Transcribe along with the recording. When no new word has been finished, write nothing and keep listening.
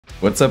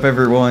What's up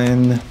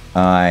everyone?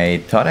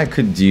 I thought I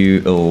could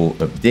do a little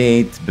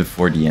update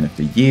before the end of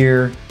the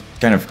year.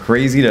 Kind of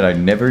crazy that I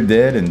never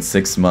did in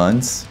 6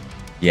 months.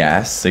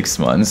 Yeah, 6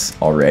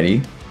 months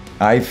already.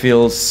 I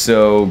feel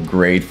so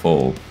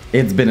grateful.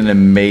 It's been an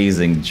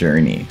amazing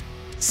journey.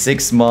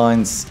 6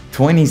 months,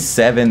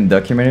 27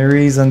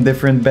 documentaries on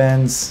different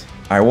bands.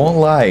 I won't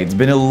lie, it's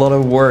been a lot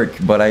of work,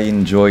 but I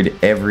enjoyed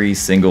every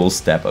single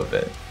step of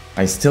it.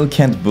 I still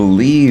can't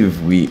believe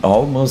we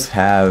almost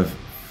have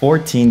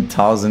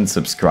 14,000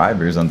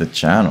 subscribers on the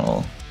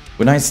channel.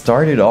 When I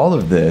started all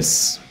of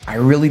this, I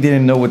really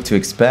didn't know what to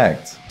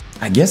expect.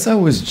 I guess I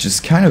was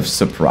just kind of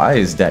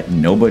surprised that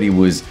nobody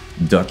was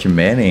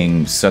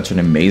documenting such an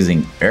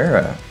amazing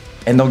era.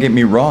 And don't get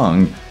me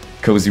wrong,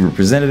 Cozy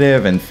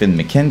Representative and Finn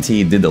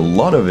McKenty did a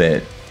lot of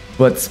it,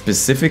 but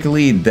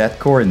specifically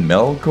deathcore and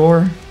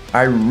metalcore,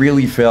 I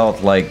really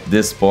felt like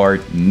this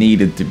part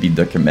needed to be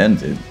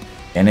documented.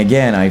 And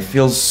again, I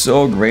feel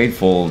so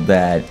grateful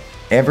that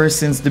ever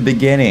since the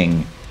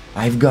beginning,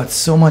 I've got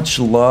so much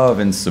love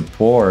and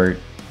support.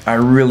 I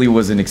really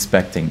wasn't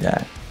expecting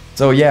that.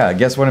 So yeah, I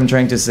guess what I'm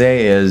trying to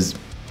say is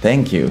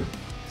thank you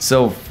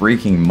so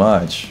freaking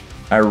much.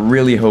 I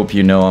really hope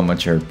you know how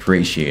much I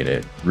appreciate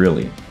it,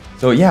 really.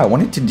 So yeah, I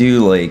wanted to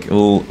do like a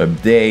little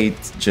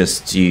update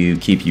just to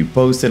keep you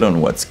posted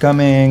on what's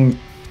coming,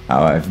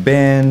 how I've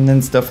been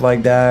and stuff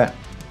like that.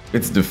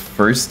 It's the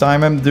first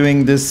time I'm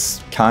doing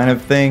this kind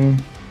of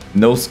thing.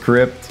 No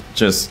script,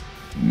 just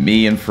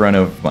me in front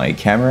of my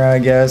camera, I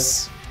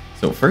guess.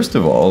 So first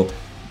of all,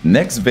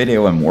 next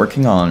video I'm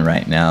working on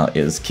right now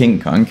is King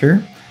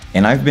Conquer,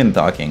 and I've been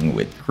talking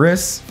with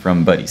Chris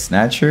from Buddy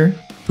Snatcher,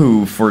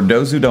 who, for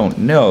those who don't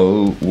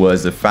know,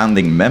 was a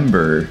founding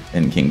member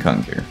in King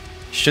Conquer.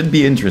 Should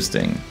be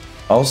interesting.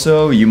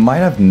 Also, you might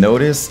have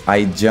noticed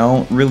I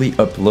don't really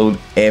upload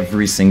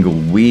every single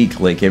week,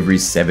 like every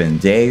 7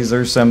 days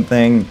or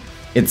something.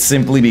 It's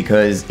simply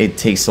because it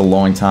takes a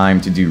long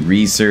time to do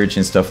research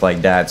and stuff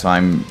like that, so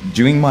I'm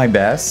doing my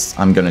best.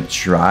 I'm gonna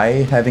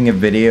try having a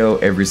video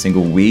every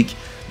single week,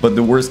 but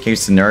the worst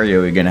case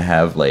scenario, you're gonna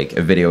have like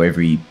a video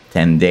every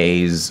 10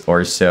 days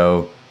or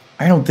so.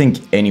 I don't think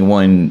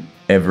anyone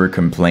ever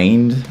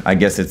complained. I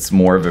guess it's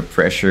more of a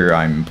pressure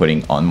I'm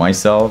putting on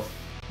myself,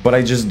 but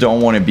I just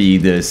don't want to be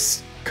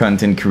this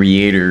content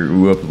creator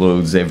who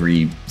uploads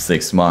every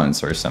 6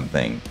 months or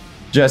something.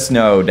 Just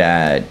know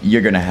that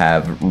you're gonna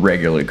have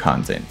regular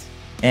content.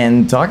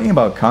 And talking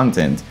about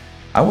content,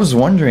 I was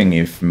wondering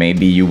if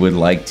maybe you would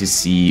like to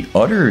see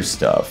other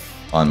stuff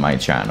on my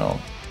channel.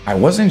 I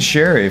wasn't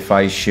sure if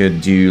I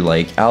should do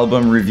like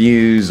album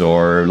reviews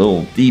or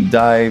little deep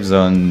dives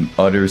on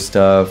other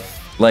stuff.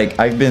 Like,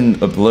 I've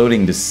been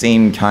uploading the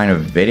same kind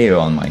of video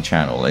on my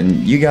channel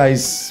and you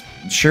guys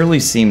surely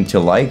seem to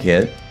like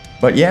it.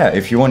 But yeah,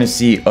 if you want to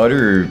see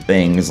other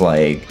things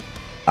like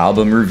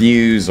album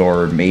reviews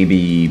or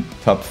maybe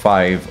top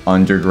 5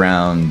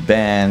 underground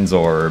bands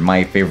or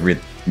my favorite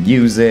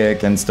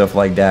music and stuff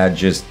like that,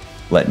 just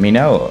let me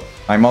know.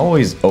 I'm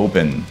always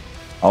open.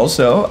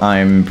 Also,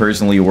 I'm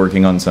personally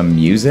working on some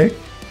music.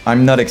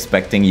 I'm not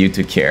expecting you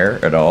to care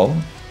at all,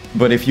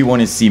 but if you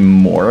want to see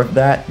more of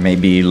that,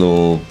 maybe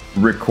little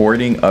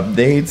recording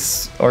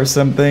updates or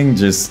something,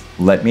 just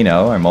let me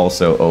know. I'm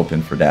also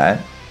open for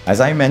that. As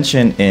I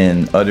mentioned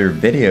in other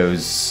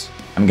videos,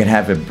 I'm gonna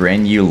have a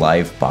brand new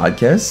live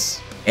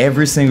podcast.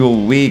 Every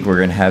single week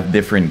we're gonna have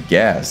different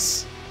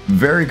guests.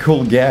 Very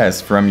cool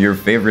guests from your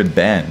favorite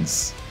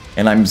bands.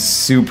 And I'm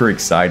super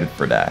excited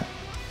for that.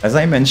 As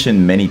I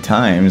mentioned many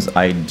times,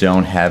 I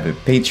don't have a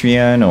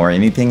Patreon or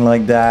anything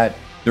like that.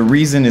 The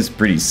reason is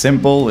pretty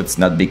simple. It's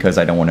not because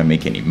I don't want to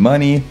make any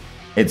money.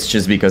 It's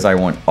just because I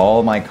want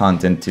all my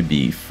content to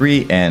be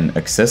free and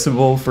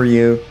accessible for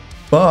you.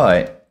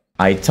 But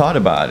I thought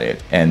about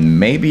it, and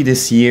maybe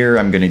this year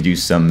I'm gonna do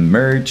some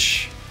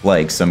merch,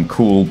 like some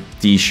cool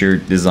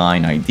t-shirt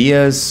design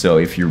ideas. So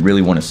if you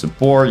really want to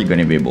support, you're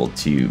gonna be able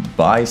to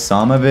buy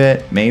some of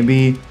it,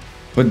 maybe.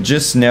 But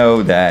just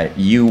know that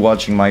you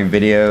watching my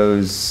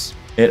videos,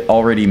 it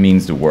already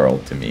means the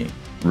world to me,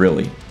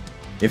 really.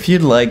 If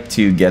you'd like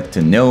to get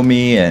to know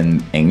me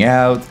and hang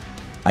out,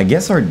 I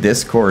guess our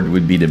Discord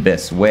would be the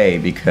best way,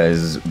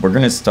 because we're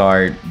gonna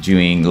start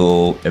doing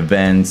little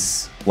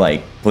events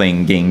like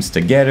playing games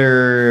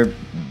together,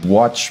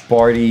 watch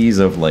parties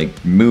of like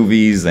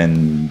movies,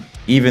 and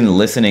even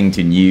listening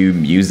to new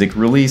music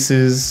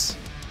releases.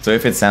 So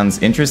if it sounds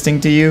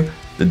interesting to you,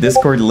 the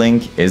Discord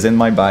link is in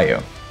my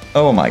bio.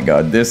 Oh my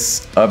god,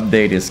 this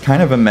update is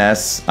kind of a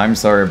mess. I'm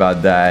sorry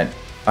about that.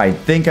 I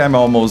think I'm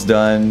almost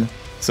done,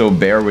 so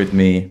bear with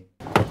me.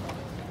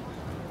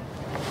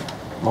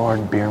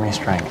 Lord, bear me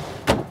strength.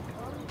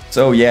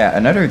 So yeah,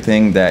 another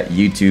thing that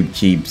YouTube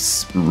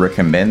keeps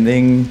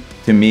recommending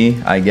to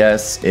me, I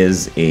guess,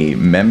 is a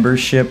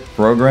membership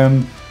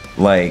program.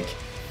 Like,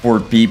 for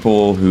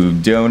people who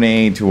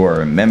donate, who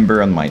are a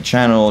member on my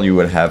channel, you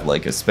would have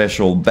like a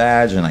special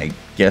badge, and I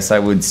guess I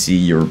would see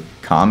your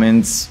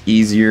comments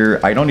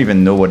easier. I don't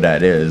even know what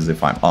that is,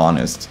 if I'm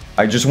honest.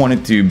 I just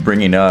wanted to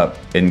bring it up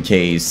in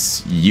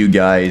case you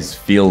guys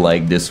feel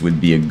like this would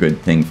be a good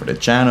thing for the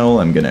channel.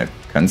 I'm gonna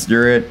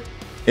consider it.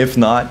 If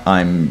not,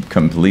 I'm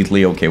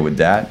completely okay with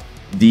that.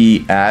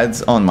 The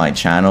ads on my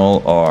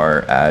channel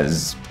are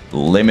as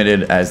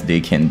limited as they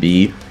can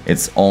be.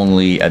 It's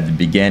only at the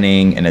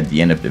beginning and at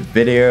the end of the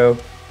video.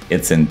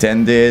 It's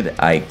intended.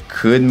 I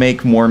could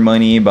make more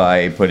money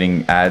by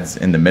putting ads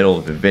in the middle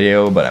of the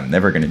video, but I'm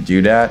never gonna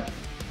do that.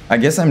 I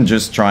guess I'm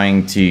just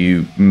trying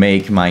to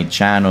make my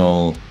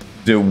channel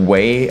the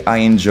way I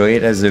enjoy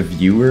it as a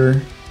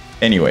viewer.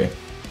 Anyway,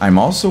 I'm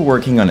also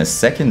working on a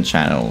second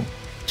channel,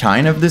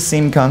 kind of the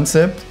same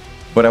concept,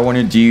 but I want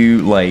to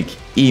do like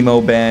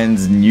emo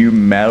bands, new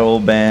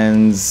metal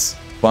bands,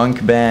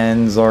 punk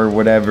bands or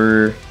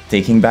whatever.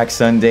 Taking Back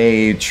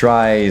Sunday,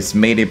 Trice,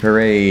 Mayday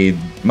Parade,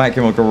 My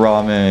Chemical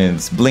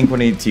Romance,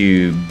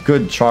 Blink-182,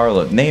 Good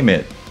Charlotte, name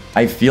it.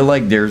 I feel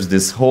like there's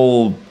this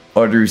whole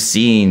other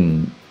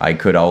scene I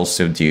could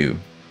also do.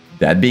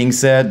 That being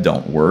said,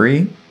 don't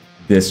worry.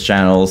 This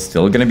channel is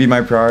still gonna be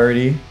my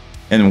priority.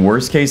 In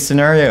worst case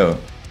scenario,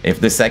 if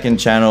the second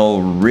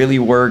channel really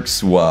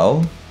works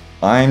well,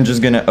 I'm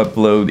just gonna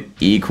upload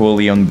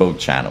equally on both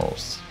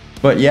channels.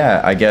 But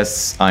yeah, I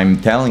guess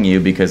I'm telling you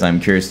because I'm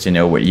curious to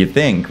know what you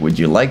think. Would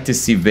you like to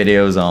see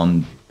videos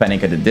on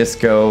Panic at the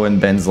Disco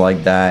and bands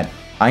like that?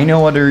 I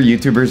know other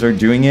YouTubers are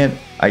doing it.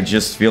 I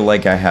just feel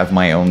like I have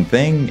my own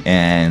thing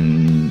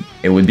and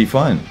it would be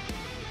fun.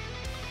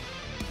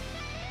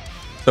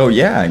 So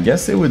yeah, I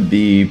guess it would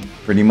be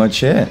pretty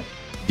much it.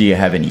 Do you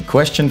have any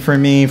question for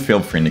me? Feel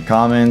free in the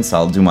comments.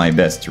 I'll do my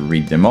best to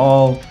read them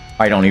all.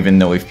 I don't even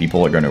know if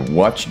people are gonna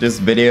watch this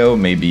video.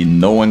 Maybe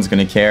no one's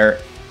gonna care.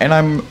 And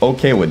I'm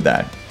okay with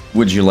that.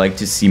 Would you like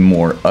to see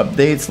more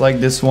updates like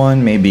this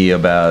one? Maybe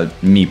about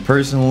me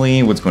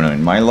personally, what's going on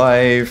in my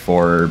life,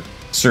 or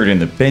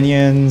certain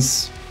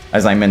opinions?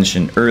 As I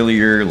mentioned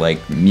earlier, like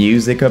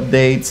music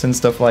updates and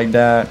stuff like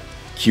that.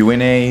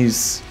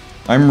 Q&As.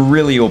 I'm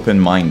really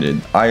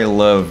open-minded. I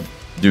love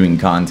doing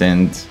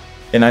content.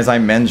 And as I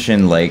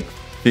mentioned like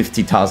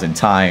 50,000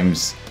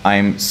 times,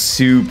 I'm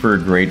super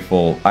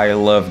grateful. I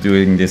love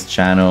doing this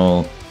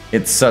channel.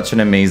 It's such an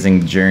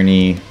amazing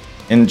journey.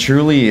 And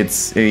truly,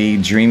 it's a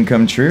dream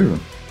come true.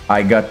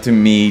 I got to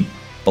meet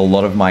a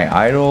lot of my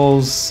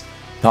idols,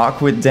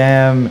 talk with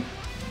them.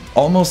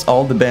 Almost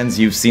all the bands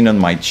you've seen on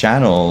my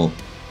channel,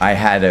 I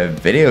had a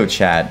video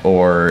chat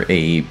or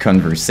a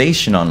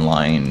conversation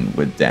online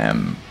with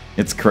them.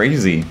 It's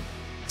crazy.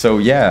 So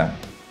yeah,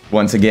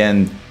 once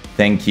again,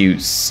 thank you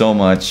so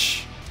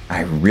much.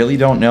 I really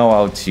don't know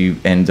how to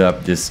end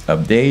up this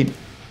update,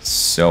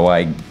 so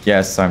I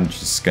guess I'm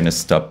just gonna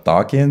stop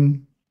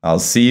talking. I'll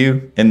see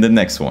you in the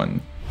next one.